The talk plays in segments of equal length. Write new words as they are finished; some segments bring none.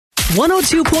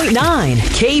102.9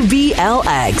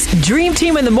 KBLX. Dream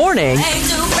Team in the morning.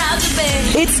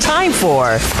 It's time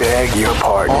for Beg Your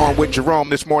Pardon. On with Jerome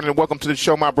this morning. Welcome to the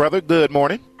show, my brother. Good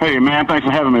morning. Hey, man, thanks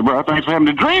for having me, bro. Thanks for having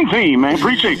the Dream Team, man.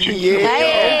 Appreciate you. Yeah.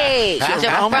 Hey,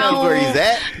 Jerome knows where he's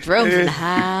at. Jerome's in the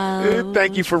house.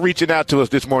 Thank you for reaching out to us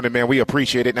this morning, man. We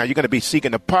appreciate it. Now, you're going to be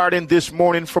seeking a pardon this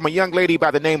morning from a young lady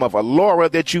by the name of Laura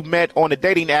that you met on a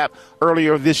dating app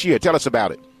earlier this year. Tell us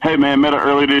about it. Hey, man, met her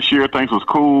early this year. Things was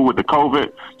cool with the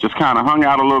COVID. Just kind of hung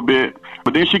out a little bit.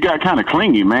 But then she got kind of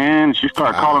clingy, man. She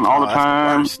started calling all the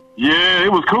time. Yeah,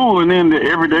 it was cool. And then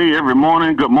every day, every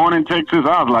morning, good morning, Texas.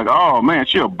 I was like, oh, man,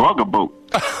 she a bugaboo.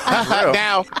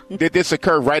 Now, did this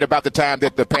occur right about the time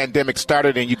that the pandemic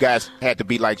started and you guys had to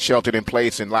be like sheltered in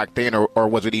place and locked in, or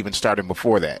was it even starting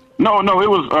before that? No, it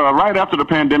was right after the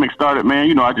pandemic started, man.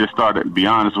 You know, I just started, to be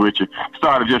honest with you,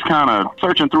 started just kind of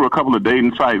searching through a couple of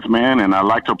dating sites, man, and I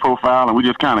liked her profile, and we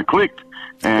just kind of clicked,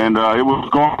 and it was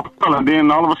going well, and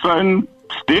then all of a sudden,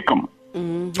 stick 'em.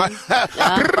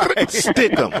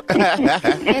 Stick 'em.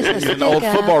 Using old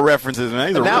football references, man.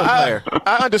 He's a real player.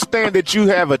 I understand that you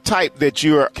have a type that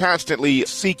you're constantly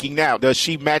seeking out. Does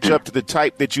she match up to the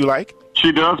type that you like?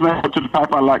 She does match up to the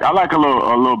type I like. I like a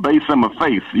little bass in my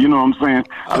face. You know what I'm saying?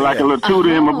 I like a little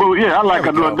tootie in my boot. Yeah, I like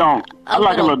a little donk. I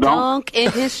like a little donk. In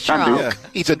his trunk. Yeah.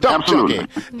 He's a dunk junkie.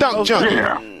 Dunk junkie.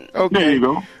 Yeah. Okay. There you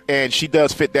go. And she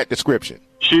does fit that description.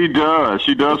 She does.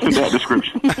 She does fit that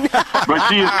description. But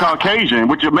she is Caucasian,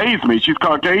 which amazed me. She's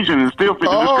Caucasian and still fit the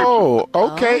description. Oh,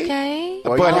 okay. Okay.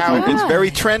 But It's very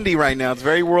trendy right now. It's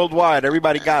very worldwide.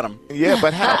 Everybody got them. Yeah,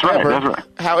 but however, That's right.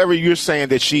 however, you're saying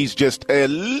that she's just a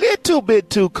little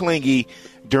bit too clingy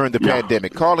during the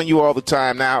pandemic, calling you all the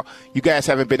time. Now, you guys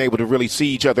haven't been able to really see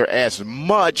each other as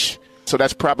much, so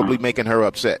that's probably making her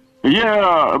upset.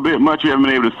 Yeah, a bit much. We haven't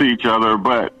been able to see each other,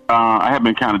 but I have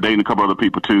been kind of dating a couple other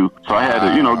people, too. So I had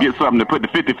to, get something to put the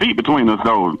 50 feet between us,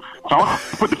 though. So I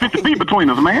put the 50 feet between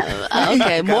us, man.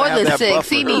 Okay, more than that 6.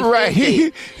 buffer. He needs Right.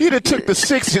 50. He'd have took the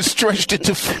 6 and stretched it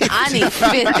to 50. I need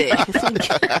 50.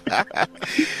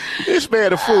 This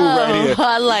man a fool right here.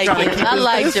 I like it. I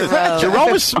like Jerome.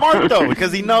 Jerome is smart, though,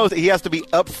 because he knows that he has to be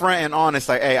upfront and honest.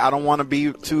 Like, hey, I don't want to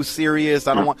be too serious.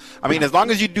 I mean, as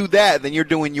long as you do that, then you're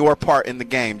doing your part in the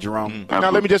game, Jerome.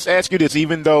 Now, let me just ask you this.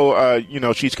 Even though,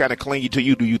 she's kind of clingy to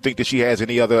you, do you think that she has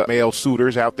any other male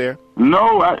suitors out there?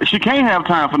 No, she can't have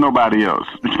time for nobody else.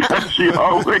 she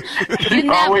always hit me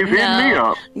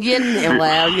up. You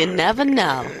never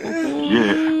know.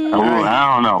 Yeah. Well,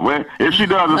 I don't know. Well, if she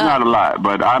does, it's not a lot.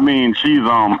 But, I mean, she's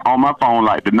on my phone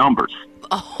like the numbers.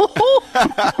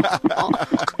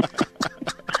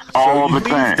 All the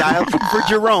time. Dial for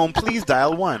Jerome. Please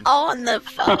dial 1. On the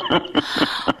phone.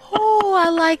 Oh, I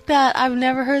like that. I've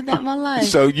never heard that in my life.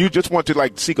 So you just want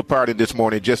to seek a pardon this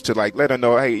morning just to let her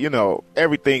know, hey,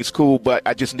 everything's cool, but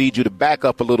I just need you to back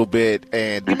up a little bit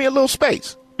and give me a little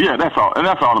space. Yeah, that's all. And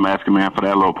that's all I'm asking, man, for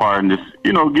that little pardon. Just,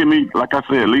 give me, like I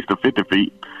said, at least a 50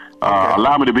 feet.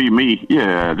 Allow me to be me.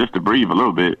 Yeah, just to breathe a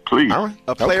little bit, please. All right.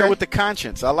 A player with the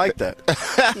conscience. I like that.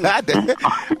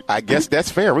 I guess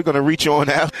that's fair. We're going to reach on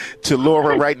out to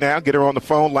Laura right now, get her on the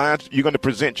phone line. You're going to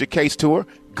present your case to her.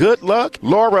 Good luck.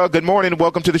 Laura, good morning.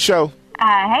 Welcome to the show.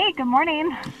 Hey, good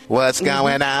morning. What's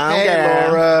going on, Hey,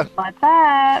 Laura? What's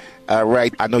up? All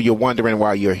right. I know you're wondering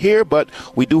why you're here, but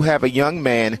we do have a young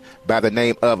man by the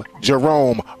name of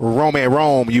Jerome.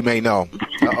 Rome, you may know.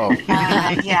 Uh-oh.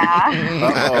 Yeah.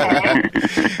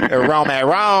 Uh-oh.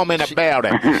 Rome in the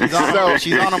building.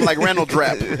 She's on him like Reynolds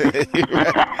Wrap. Hey,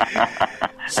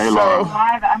 Laura.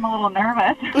 I'm a little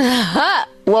nervous.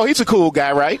 Well, he's a cool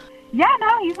guy, right? Yeah,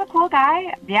 no, he's a cool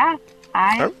guy. Yeah,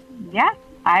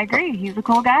 I agree. He's a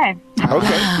cool guy.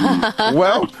 Okay.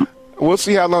 Well, we'll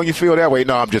see how long you feel that way.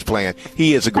 No, I'm just playing.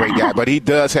 He is a great guy, but he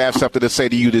does have something to say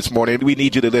to you this morning. We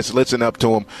need you to listen up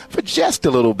to him for just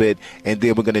a little bit, and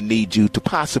then we're going to need you to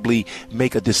possibly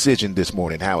make a decision this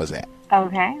morning. How is that?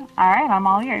 Okay. All right. I'm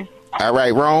all ears. All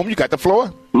right, Rome, you got the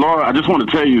floor. Laura, I just want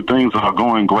to tell you things are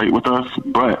going great with us,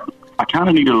 but I kind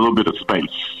of needed a little bit of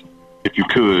space, if you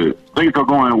could. Things are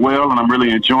going well, and I'm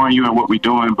really enjoying you and what we're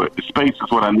doing, but the space is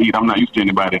what I need. I'm not used to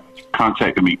anybody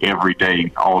contacting me every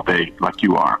day, all day, like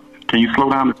you are. Can you slow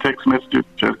down the text messages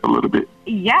just a little bit?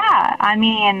 Yeah. I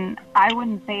mean, I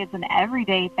wouldn't say it's an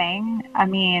everyday thing. I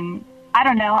mean, I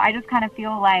don't know. I just kind of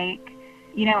feel like,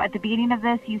 at the beginning of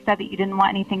this, you said that you didn't want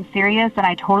anything serious, and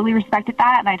I totally respected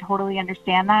that, and I totally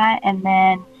understand that. And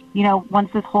then,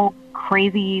 once this whole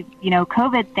crazy,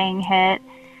 COVID thing hit,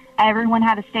 everyone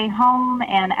had to stay home,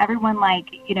 and everyone,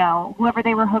 whoever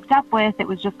they were hooked up with, it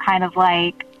was just kind of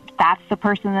like that's the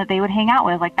person that they would hang out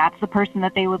with. Like, that's the person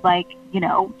that they would, like, you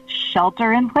know,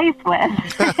 shelter in place with.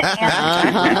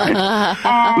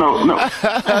 No.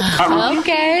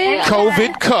 Okay.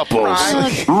 COVID couples.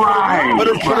 Right. But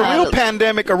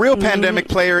a real pandemic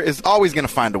player is always going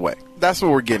to find a way. That's what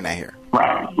we're getting at here.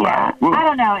 Right. I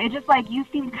don't know. It just, like, you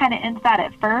seemed kind of into that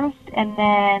at first, and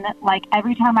then, like,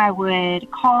 every time I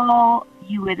would call,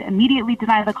 you would immediately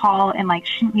deny the call and, like,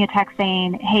 shoot me a text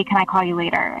saying, hey, can I call you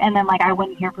later? And then, like, I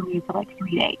wouldn't hear from you for, like,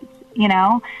 3 days, you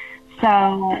know?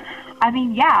 So, I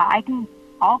mean, yeah,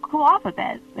 I'll cool off a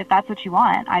bit if that's what you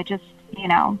want. I just, you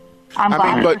know, I'm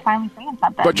glad you're finally saying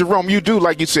something. But Jerome, you do,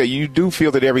 like you said, you do feel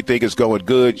that everything is going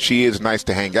good. She is nice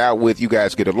to hang out with. You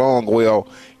guys get along well.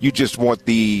 You just want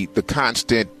the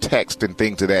constant text and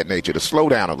things of that nature to slow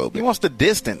down a little bit. He wants the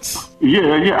distance.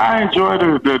 Yeah. I enjoy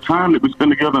the time that we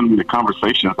spend together and the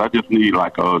conversations. I just need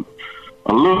like a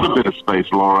little bit of space,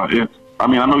 Laura. I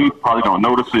know you probably don't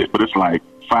notice it, but it's like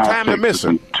 5 texts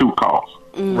and 2 calls.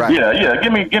 Right. Yeah.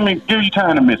 Give you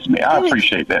time to miss me. I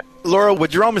appreciate that. Laura, what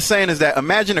Jerome is saying is that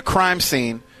imagine a crime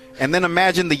scene and then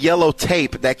imagine the yellow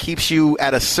tape that keeps you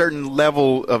at a certain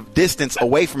level of distance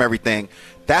away from everything.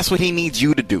 That's what he needs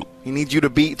you to do. He needs you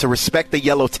to respect the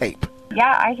yellow tape.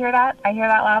 Yeah, I hear that. I hear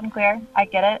that loud and clear. I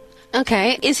get it.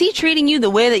 Okay. Is he treating you the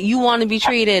way that you want to be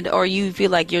treated, or you feel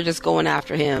like you're just going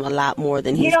after him a lot more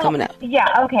than he's coming out? Yeah,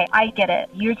 okay, I get it.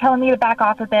 You're telling me to back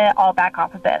off a bit, I'll back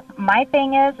off a bit. My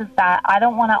thing is that I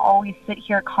don't want to always sit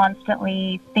here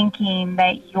constantly thinking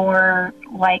that you're,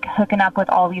 like, hooking up with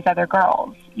all these other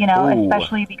girls, you know,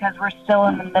 especially because we're still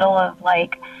in the middle of,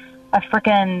 like, a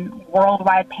freaking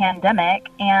worldwide pandemic,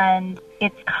 and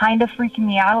it's kind of freaking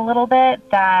me out a little bit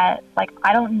that, like,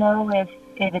 I don't know if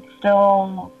it's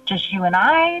still just you and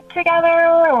I together,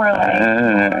 or like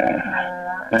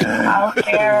out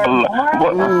there.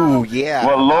 Ooh, yeah.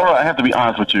 Well, Laura, I have to be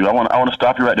honest with you. I want to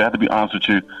stop you right there. I have to be honest with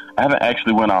you. I haven't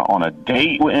actually went out on a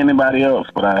date with anybody else,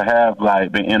 but I have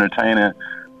like been entertaining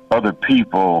other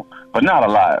people, but not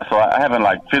a lot. So I haven't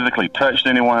like physically touched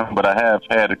anyone, but I have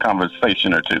had a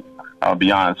conversation or two. I'll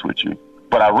be honest with you.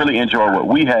 But I really enjoy what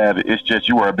we had. It's just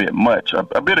you were a bit much,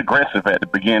 a bit aggressive at the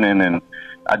beginning, and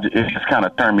it just kind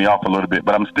of turned me off a little bit.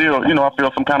 But I'm still, you know, I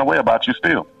feel some kind of way about you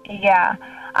still. Yeah.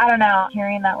 I don't know.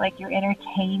 Hearing that, like, you're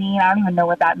entertaining, I don't even know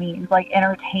what that means. Like,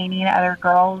 entertaining other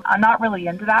girls. I'm not really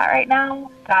into that right now.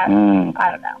 I don't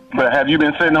know. But have you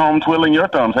been sitting home twiddling your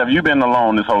thumbs? Have you been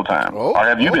alone this whole time? Or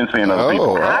have you been seeing other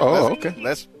people? Okay.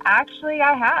 Actually,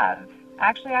 I have.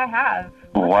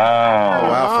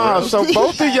 Wow. So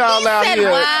both of y'all out said, here.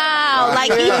 wow.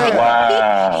 Like,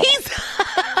 he's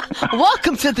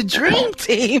welcome to the dream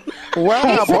team.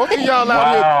 Wow, both of y'all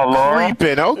out here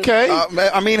creeping. Okay.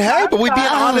 Hey, but we being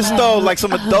honest, though. Like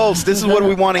some adults, this is what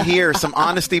we want to hear. Some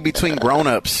honesty between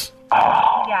grown-ups.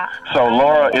 Yeah. So,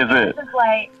 Laura, is it?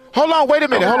 Hold on, wait a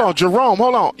minute. Hold on, Jerome,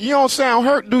 hold on. You don't sound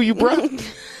hurt, do you, bro?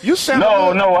 You sound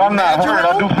No, I'm not hurt.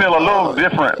 I do feel a little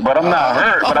different, but I'm not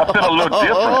hurt. But I feel a little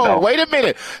different, though. Wait a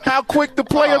minute. How quick the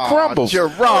player crumbles?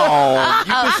 Jerome,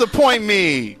 you disappoint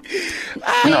me.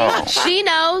 No. She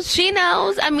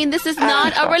knows. I mean, this is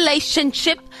not a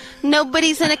relationship.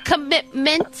 Nobody's in a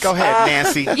commitment. Go ahead,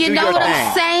 Nancy. You know what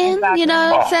I'm saying? Exactly. You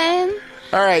know what I'm saying?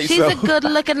 All right, She's a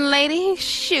good-looking lady.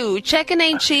 Shoot, checking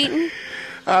ain't cheating.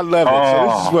 I love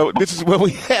it. So this is what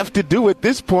we have to do at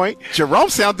this point. Jerome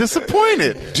sounds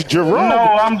disappointed. Jerome. No,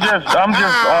 I've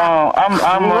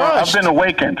been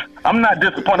awakened. I'm not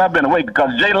disappointed. I've been awakened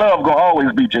because J Love gonna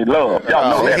always be J Love.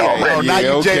 Y'all know that already. Now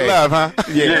you J Love, huh?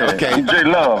 Yeah, okay. J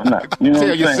Love. You know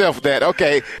Tell yourself that.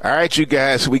 Okay. All right, you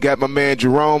guys. We got my man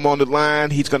Jerome on the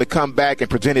line. He's going to come back and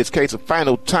present his case a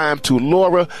final time to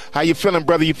Laura. How you feeling,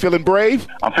 brother? You feeling brave?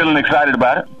 I'm feeling excited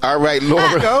about it. All right,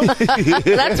 Laura.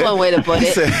 That's one way to put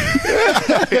it.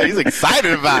 He's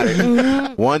excited about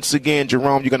it. Once again,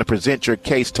 Jerome, you're going to present your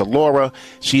case to Laura.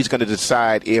 She's going to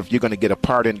decide if you're going to get a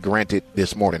pardon granted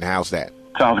this morning. How's that?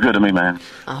 Sounds good to me, man.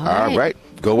 All right.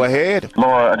 Go ahead.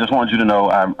 Laura, I just want you to know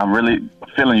I'm really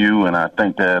feeling you, and I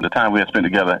think that the time we have spent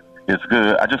together is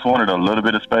good. I just wanted a little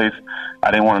bit of space.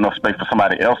 I didn't want enough space for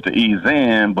somebody else to ease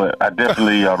in, but I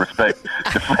definitely respect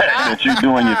the fact that you're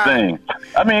doing your thing.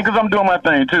 I mean, because I'm doing my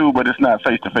thing, too, but it's not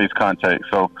face-to-face contact.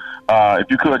 So if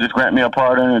you could just grant me a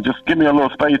pardon and just give me a little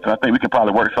space, and I think we could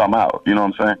probably work something out. You know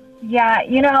what I'm saying? Yeah,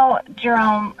 you know,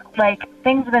 Jerome, like,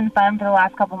 things have been fun for the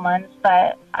last couple months,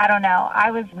 but I don't know.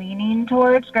 I was leaning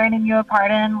towards granting you a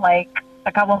pardon, like,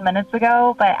 a couple of minutes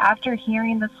ago, but after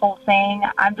hearing this whole thing,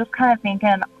 I'm just kind of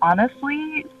thinking,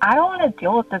 honestly, I don't want to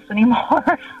deal with this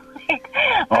anymore.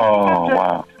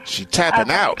 Wow. She's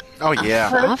tapping out. Oh,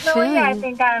 yeah. Personally, I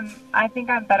think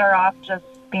I'm better off just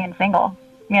being single,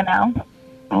 you know?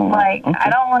 Like, I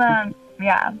don't want to,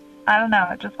 I don't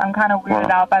know. I'm kind of weirded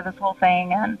out by this whole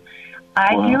thing. And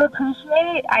I do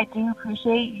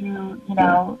appreciate you,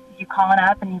 you calling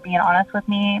up and you being honest with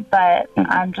me, but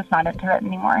I'm just not into it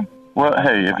anymore. Well,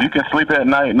 hey, if you can sleep at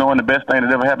night knowing the best thing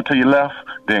that ever happened to you left,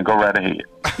 then go right ahead.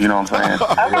 You know what I'm saying?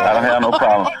 I don't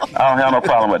have no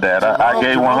problem with that. I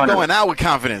gave 100. Going out with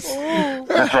confidence.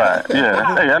 That's right.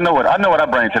 Yeah. Hey, I know what I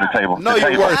bring to the table. Know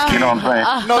your worth. You know what I'm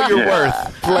saying? Know your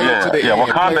worth. Play it to the end.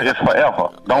 Wakanda is forever.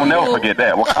 Don't never forget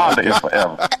that. Wakanda is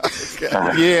forever.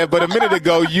 Yeah, but a minute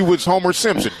ago you was Homer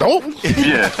Simpson. Don't.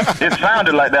 Yeah, it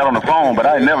sounded like that on the phone, but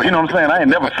I ain't never. You know what I'm saying? I ain't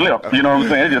never slipped. You know what I'm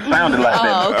saying? It just sounded like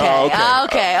that.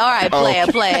 Okay. All right,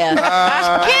 player.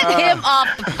 Get him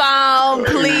off the phone,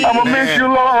 please. I'm gonna miss you,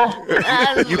 Lord.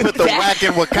 You put the whack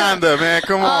in Wakanda, man.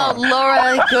 Come on. Oh,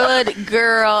 Laura, good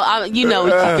girl.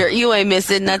 You ain't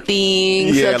missing nothing.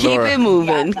 Yeah, so keep Laura. it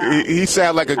moving. He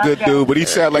sound like a good dude, but he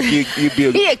sound like you'd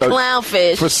be He a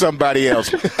clownfish for somebody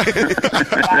else.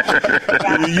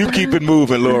 You keep it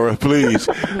moving, Laura, please.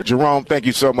 Jerome, thank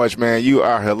you so much, man. You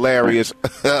are hilarious.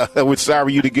 We're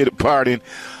sorry you to get a pardon.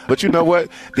 But you know what?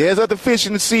 There's other fish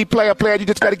in the sea, player. You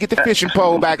just got to get the fishing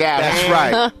pole back out. That's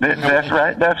right.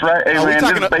 That's right. Hey, man,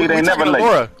 this bait ain't never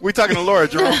late. We're talking to Laura,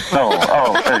 Jerome.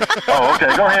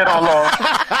 Okay. Go ahead on, Laura.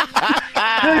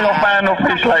 You ain't gonna find no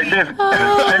fish like this. You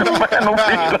ain't gonna find no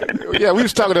fish like this. Yeah, we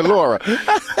was talking to Laura.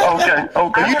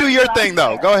 Okay. You do your thing,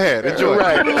 though. Go ahead. Enjoy.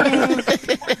 Right.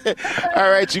 All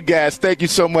right, you guys. Thank you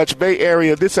so much. Bay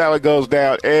Area, this is how it goes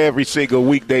down every single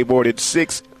weekday morning,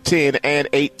 6, 10, and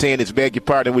 8:10. It's Beg Your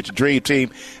Pardon with your dream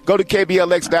team. Go to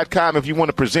KBLX.com if you want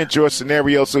to present your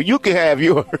scenario so you can have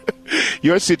your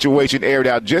situation aired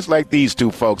out just like these two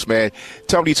folks, man.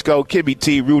 Tony Sco, Kimmy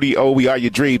T, Rudy O. We are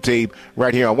your dream team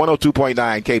right here on 102.9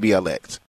 KBLX.